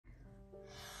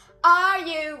Are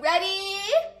you ready?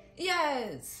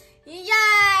 Yes.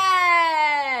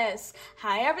 Yes!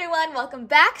 Hi everyone, welcome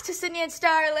back to Sydney and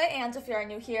Starlette, and if you are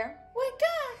new here,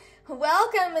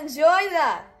 welcome, enjoy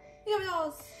the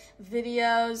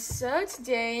videos. So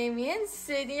today, me and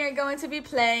Sydney are going to be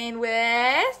playing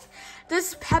with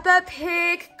this Peppa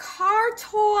Pig car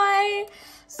toy.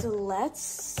 So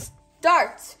let's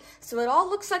start. So it all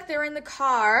looks like they're in the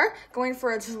car, going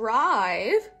for a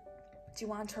drive. Do you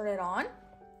want to turn it on?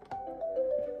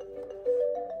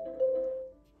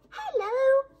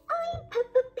 Hello, I'm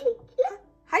Peppa Pig.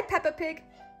 Hi, Peppa Pig.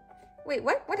 Wait,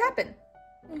 what? What happened?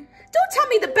 Don't tell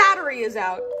me the battery is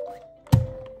out.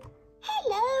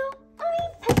 Hello,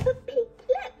 I'm Peppa Pig.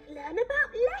 Let's learn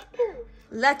about letters.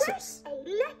 Letters. Press a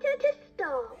letter to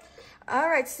start. All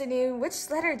right, Sydney, which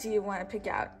letter do you want to pick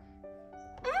out?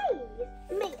 A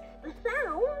makes the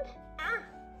sound A.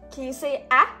 Can you say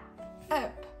a?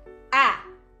 Up. A.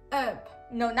 Up.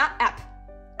 No, not app.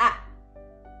 A.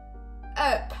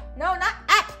 Up. No, not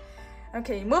app.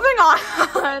 Okay, moving on.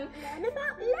 Learn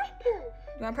about letters.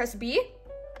 You want to press B?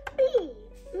 B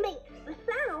makes the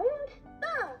sound B.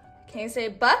 Can you say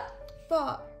B?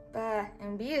 Ba. B.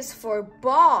 And B is for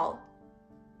ball.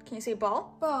 Can you say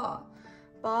ball? Ba.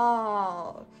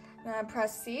 Ball. You want to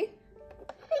press C?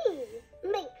 C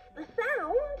makes the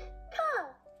sound K.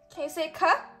 Can you say K?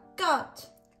 Got.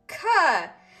 K.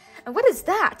 And what is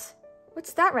that?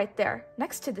 What's that right there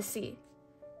next to the C?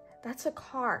 That's a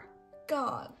car.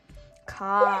 God.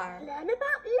 Car. Let's learn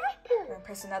about letters. Want to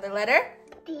press another letter?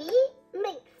 D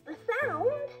makes the sound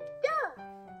D.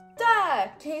 Duh.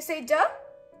 Can you say duh?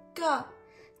 Got.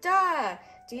 Duh.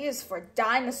 D is for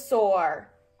dinosaur.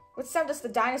 What sound does the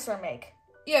dinosaur make?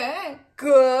 Yeah.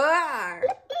 Good.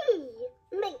 E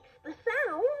makes the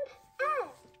sound E.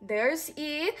 There's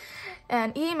E,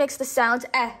 and E makes the sound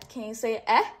eh. Can you say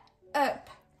eh? Up.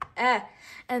 Eh.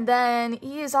 And then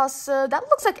E is also, that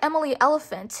looks like Emily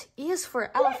Elephant. E is for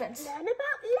elephant. Let's learn about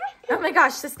letters. Oh my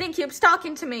gosh, this thing keeps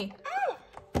talking to me.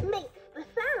 F makes the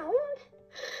sound.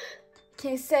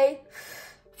 Can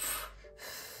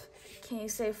you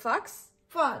say fox?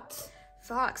 What?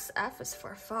 Fox. F is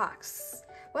for fox.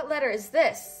 What letter is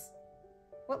this?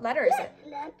 What letter is it?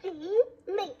 Let's learn G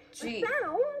makes G. the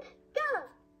sound G.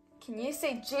 Can you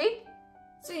say G?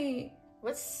 G.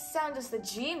 What sound does the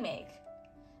G make?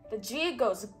 The G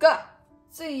goes G.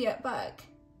 G back.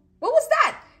 What was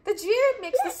that? The G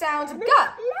makes the sound learn G.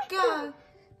 about letters. God.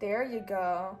 There you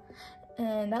go.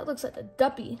 And that looks like a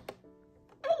duppy.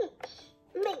 H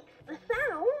makes the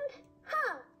sound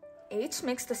H. H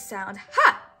makes the sound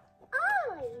ha. I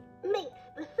makes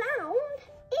the sound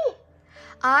I.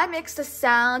 I makes the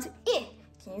sound I.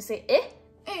 Can you say I?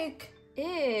 Egg.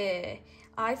 I.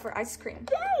 I for ice cream.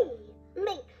 J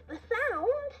makes the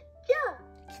sound J.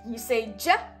 Can you say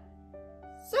J?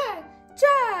 Z. J.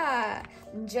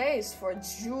 J is for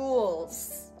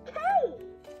jewels. K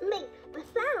makes the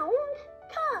sound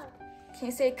K. Can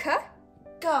you say K?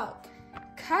 Got.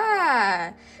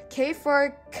 K. K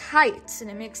for kite, and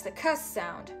it makes the K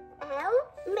sound.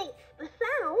 L makes the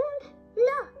sound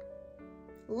L.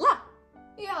 La.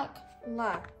 Yuck.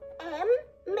 La. M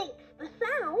makes the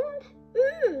sound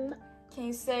M. Can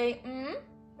you say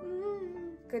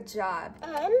Good job.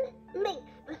 N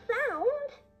makes the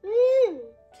sound N.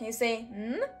 Can you say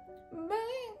Bang.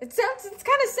 It's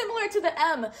kind of similar to the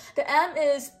M. The M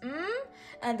is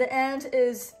and the end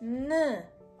is N.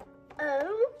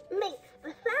 O makes the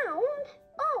sound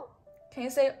O. Can you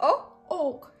say O?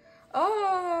 Oak.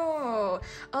 Oh.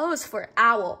 O is for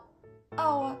owl.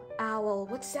 Owl. Owl.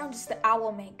 What sound does the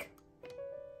owl make?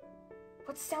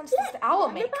 What sound does the owl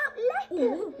Learn make? about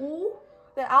letters. Ooh.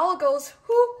 The owl goes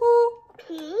hoo hoo.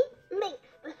 P makes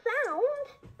the sound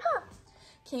P.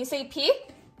 Can you say P?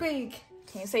 Big.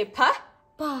 Can you say P?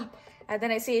 Bob. And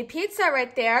then I see pizza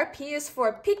right there. P is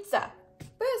for pizza.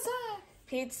 Pizza.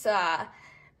 Pizza.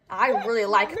 I really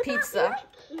like Learn about pizza.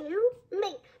 Q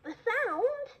makes the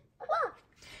sound Qua.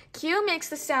 Q makes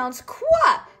the sounds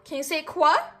qua. Can you say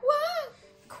qua? What?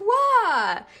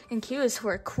 Qua. And Q is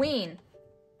for queen.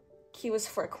 Q is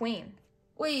for queen.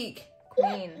 Week.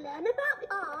 Queen. Let's learn about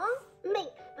R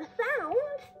makes the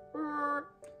sound R.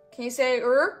 Can you say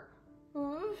Hold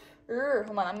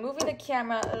on, I'm moving the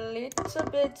camera a little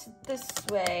bit this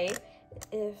way,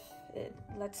 if it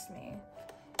lets me.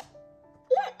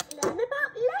 Let's learn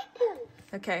about letters.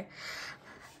 Okay.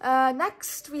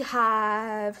 Next we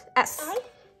have S. S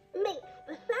makes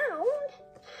the sound.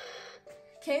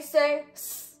 Can you say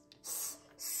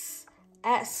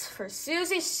S for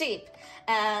Susie Sheep?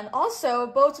 And also,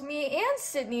 both me and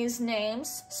Sydney's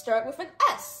names start with an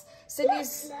S. Sydney's.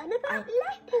 Let's learn about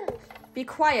letters. Be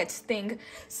quiet thing.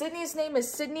 Sydney's name is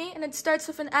Sydney and it starts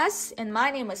with an S, and my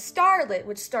name is Starlette,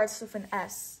 which starts with an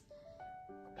S.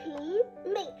 T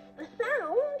makes the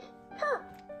sound T.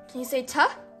 Can you say T?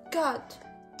 Gut.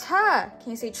 T. Can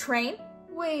you say train?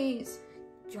 Ways.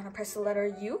 Do you want to press the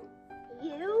letter U?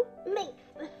 U makes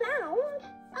the sound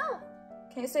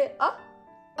Can you say Up.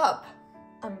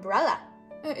 umbrella?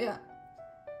 Yeah.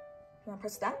 You want to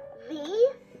press that? V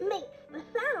makes the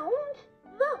sound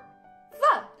V.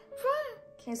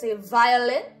 Can you say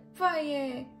violin?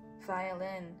 Fire.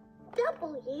 Violin.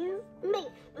 W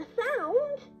makes the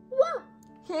sound W.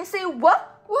 Can you say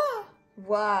what? Wah.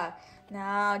 Wa.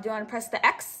 Now, do you want to press the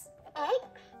X? X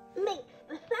makes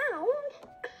the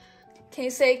sound Can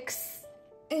you say X?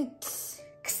 It's.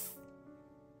 X.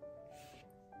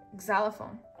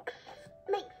 Xylophone.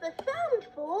 makes the sound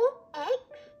for X.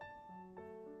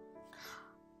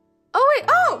 Oh wait,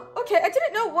 okay. I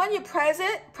didn't know when you press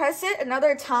it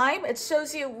another time, it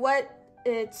shows you what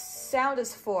its sound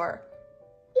is for.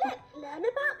 Let's learn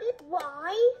about it.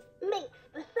 Y makes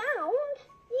the sound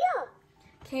Y.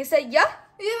 Can you say yeah?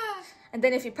 Yeah. And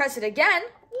then if you press it again,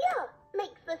 Y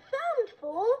makes the sound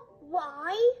for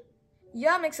Y.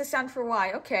 yeah makes a sound for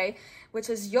Y, okay, which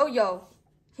is yo-yo.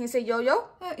 Can you say yo-yo?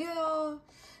 Yeah.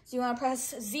 Do you want to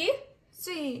press Z?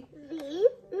 C. Z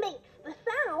makes the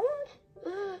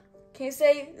sound Can you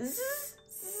say Z?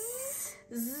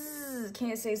 Z? Can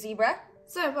you say zebra?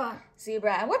 Zebra.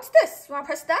 Zebra. And what's this? You want to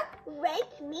press that? Red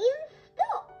means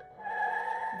stop.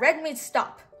 Red means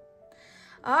stop.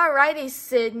 Alrighty,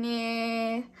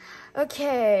 Sydney.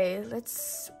 Okay,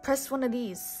 let's press one of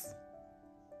these.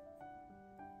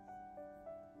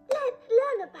 Let's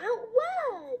learn about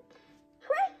words.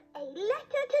 Press a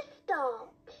letter to start.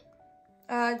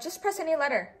 Just press any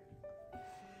letter.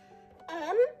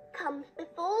 M comes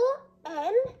before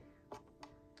N.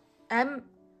 M.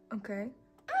 Okay.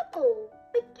 Apple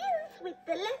begins with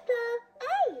the letter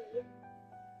A.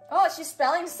 Oh, she's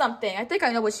spelling something. I think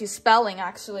I know what she's spelling,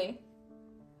 actually.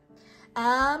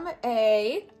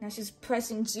 M-A. Now she's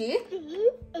pressing G. G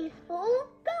is for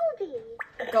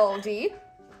Goldie. Goldie.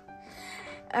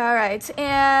 All right,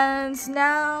 and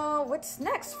now what's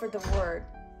next for the word?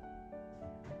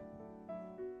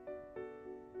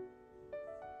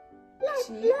 Let's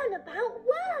G. learn about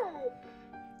words.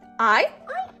 I.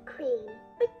 Ice cream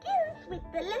begins with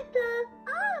the letter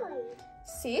I.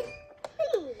 C.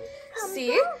 C comes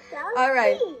C? after All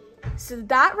right. C. So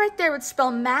that right there would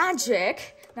spell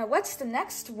magic. Now what's the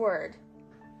next word?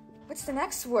 What's the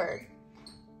next word?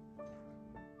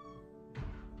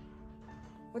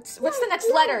 What's the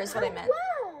next letter is what I meant.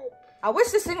 Words. I wish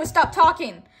this thing would stop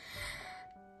talking.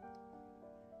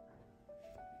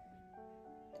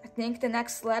 I think the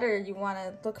next letter you want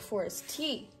to look for is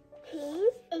T. T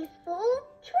is for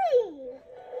train.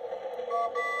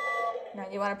 Now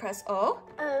you want to press O.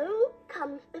 O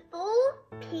comes before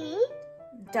P.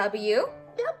 W.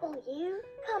 W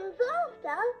comes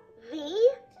after V.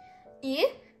 E.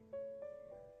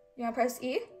 You want to press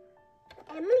E?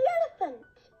 M the elephant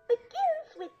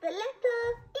begins with the letter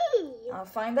E. I'll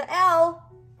find the L.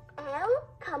 L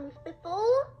comes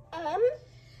before M.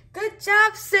 Good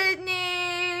job,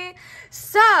 Sydney.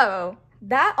 So,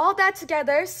 all that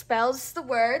together spells the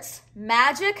words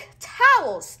magic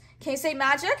towels. Can you say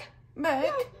magic? Make.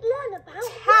 Let's learn about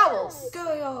Towels. words.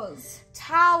 Girls.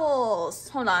 Towels.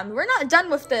 Hold on, we're not done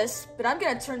with this, but I'm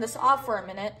gonna turn this off for a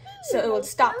minute so it will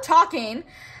stop talking.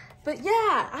 But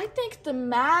yeah, I think the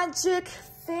magic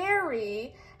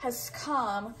fairy has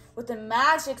come with a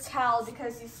magic towel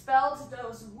because he spelled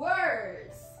those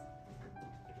words.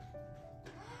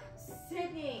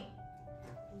 Sydney,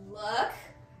 look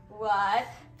what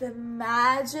the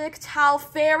magic towel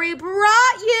fairy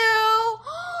brought you.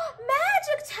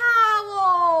 Magic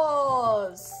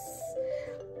towels.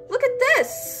 Look at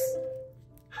this.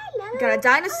 Hello. Got a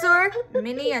dinosaur, Peppa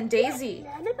Minnie, Pig. and Daisy.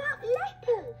 Let's learn about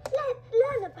letters. Let's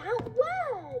learn about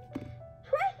words.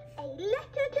 Press a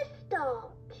letter to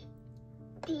start.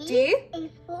 D.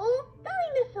 is for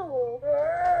dinosaur.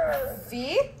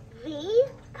 V. V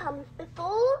comes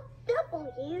before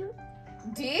W.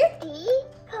 D. D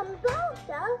comes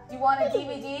after. Do you want a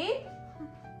DVD?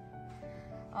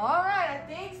 All right, I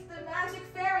think the magic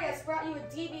fairy has brought you a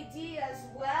DVD as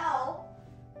well.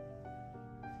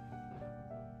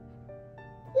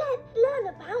 Let's learn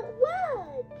about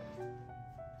words.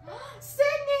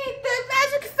 Sydney, the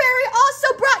magic fairy also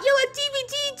brought you a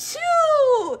DVD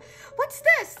too. What's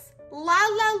this? La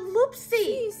La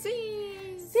Loopsy.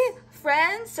 See,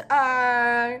 friends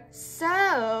are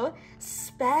so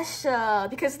special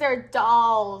because they're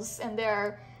dolls and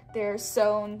they're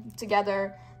sewn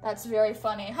together. That's very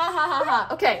funny. Ha ha ha ha.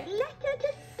 Okay. Letter to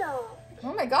start.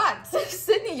 Oh my God,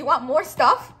 Sydney, you want more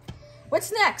stuff?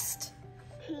 What's next?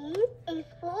 T is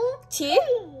for T?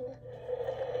 train.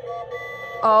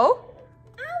 O?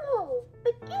 Owl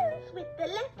begins with the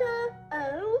letter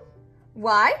O.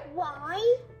 Y?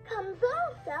 Y comes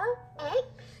after X.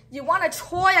 You want a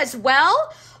toy as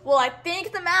well? Well, I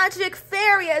think the Magic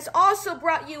Fairy has also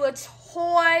brought you a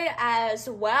toy as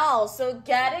well. So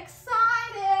get excited.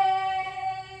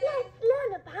 Let's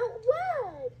learn about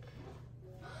words.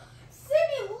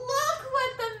 Sydney, look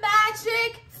what the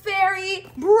Magic Fairy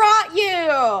brought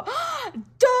you.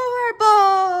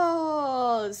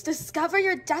 Doorables. Discover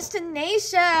your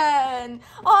destination.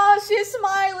 Oh, she's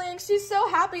smiling. She's so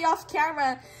happy off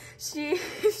camera. She's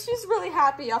really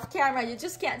happy off camera. You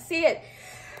just can't see it.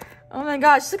 Oh my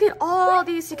gosh, look at all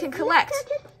these you can collect.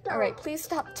 All right, please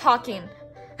stop talking.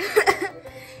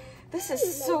 This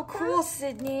is so cool,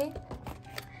 Sydney.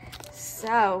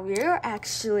 So we're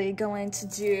actually going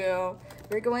to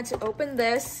open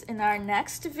this in our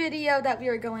next video that we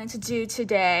are going to do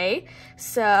today.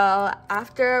 So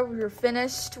after we're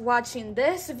finished watching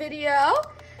this video,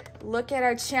 look at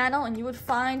our channel and you would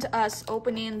find us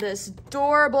opening this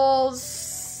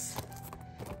Doorables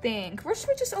thing. Or should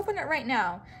we just open it right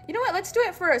now? You know what? Let's do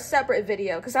it for a separate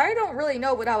video because I don't really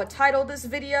know what I would title this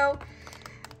video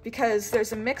because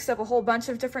there's a mix of a whole bunch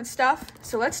of different stuff.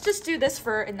 So let's just do this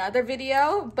for another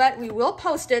video, but we will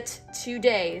post it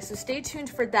today. So stay tuned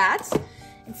for that.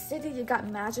 And Sydney, you got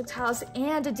magic tiles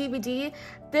and a DVD.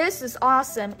 This is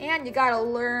awesome. And you got to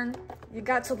learn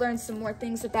some more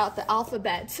things about the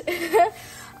alphabet.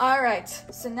 All right,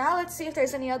 so now let's see if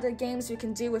there's any other games we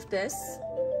can do with this.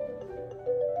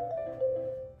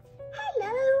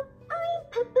 Hello, I'm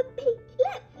Peppa Pig.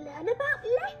 Let's learn about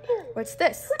letters. What's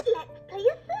this? Let's play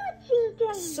a searching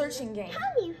game. Searching game.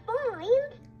 Can you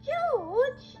find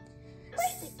George?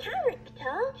 Press a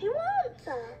character to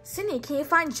answer. Sydney, can you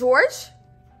find George?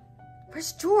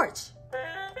 Where's George?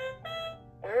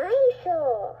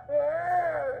 Dinosaur.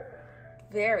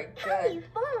 Very Can good. you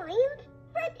find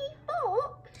Freddy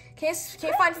Fox? Can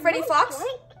you find Freddy Fox?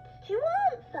 Select to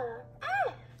answer.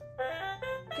 F.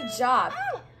 Good job.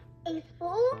 F is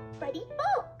for Freddy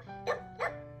Fox.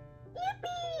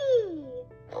 Yippee!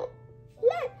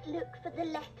 Let's look for the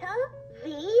letter V.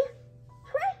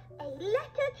 Press a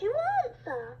letter to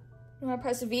answer. You want to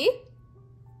press V?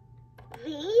 V.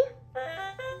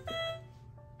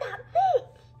 That's it.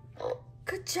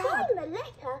 Good job. Find the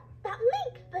letter that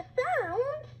makes the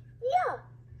sound Y.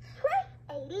 Press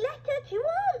a letter to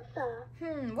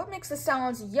answer. What makes the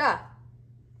sound yeah?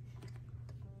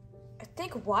 I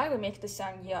think Y would make the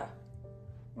sound yeah.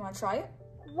 You want to try it?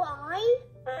 Y.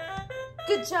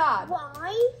 Good job.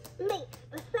 Y makes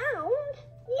the sound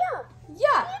Y.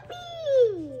 Yeah.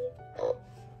 Yippee!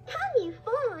 Can you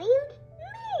find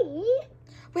me?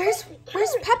 Where's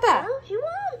Press a Peppa? character to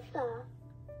answer.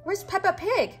 Where's Peppa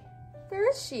Pig? Where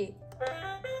is she?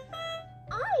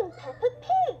 I'm Peppa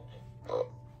Pig.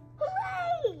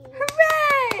 Hooray!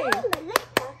 Hooray! Find the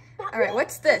letter that All right,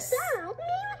 what's this? sound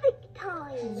music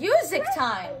time. Music Press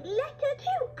time. a letter to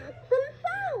add some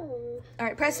sounds. All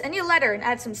right, press any letter and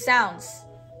add some sounds.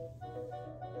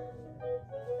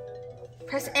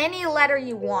 Press any letter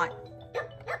you want.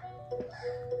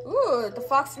 Ooh, the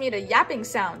fox made a yapping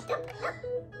sound.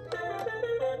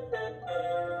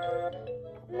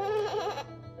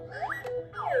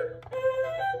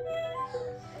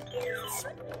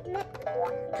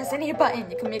 Press any button,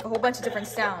 you can make a whole bunch of different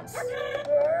sounds.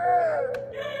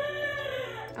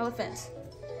 Elephant.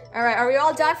 All right, are we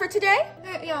all done for today?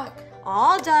 Yeah.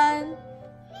 All done.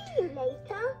 See you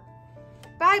later.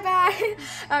 Bye-bye.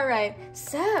 All right,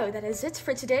 so that is it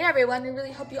for today, everyone. We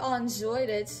really hope you all enjoyed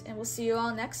it, and we'll see you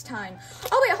all next time.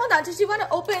 Oh, wait, hold on. Did you want to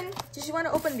open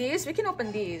these? We can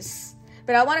open these.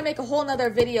 But I want to make a whole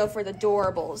nother video for the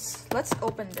Doorables. Let's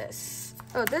open this.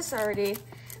 Oh, this already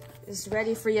is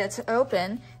ready for you to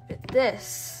open. But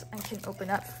this I can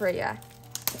open up for you.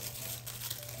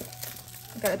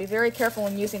 You gotta be very careful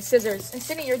when using scissors. And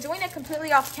Sydney, you're doing it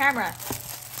completely off camera.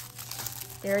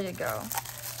 There you go.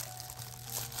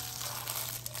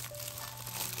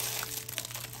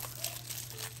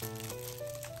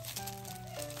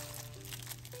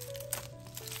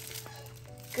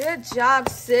 Good job,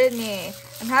 Sydney.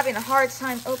 I'm having a hard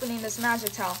time opening this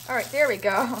magic towel. All right, there we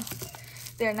go.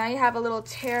 There, now you have a little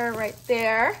tear right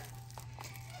there.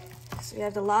 So we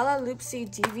have the Lala Loopsy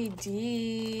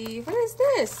DVD. What is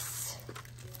this?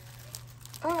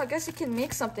 Oh, I guess you can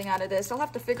make something out of this. I'll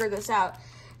have to figure this out.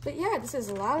 But yeah, this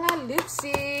is Lala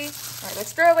Loopsy. All right,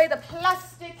 let's throw away the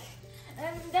plastic.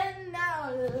 And then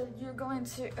now you're going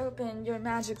to open your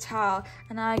magic towel.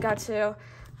 And I got to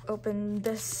open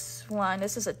this one.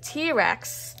 This is a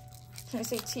T-Rex. Can I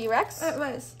say T-Rex?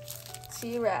 What is?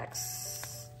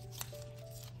 T-Rex.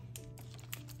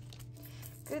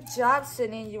 Good job,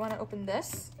 Sydney. You want to open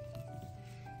this?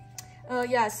 Oh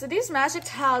yeah, so these magic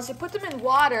towels, you put them in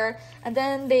water and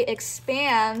then they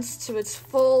expand to its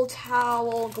full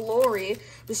towel glory.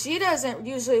 But she doesn't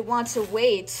usually want to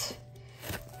wait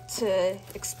to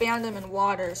expand them in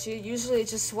water. She usually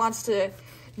just wants to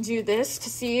do this to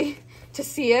see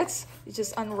it. You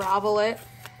just unravel it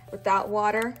without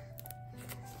water.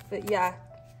 But yeah.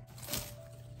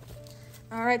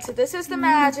 All right, so this is the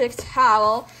magic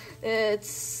towel.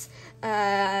 It's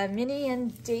Minnie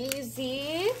and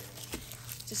Daisy.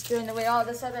 Just throwing away all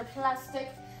this other plastic.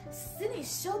 Sydney,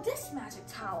 show this magic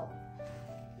towel.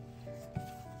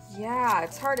 Yeah,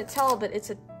 it's hard to tell, but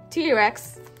it's a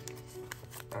T-Rex.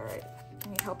 All right, let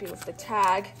me help you with the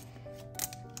tag.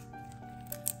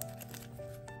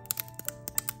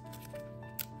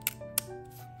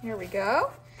 Here we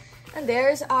go. And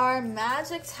there's our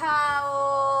magic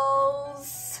towels.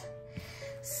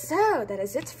 So that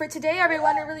is it for today,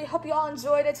 everyone. I really hope you all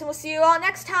enjoyed it, and we'll see you all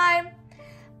next time.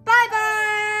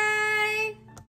 Bye-bye.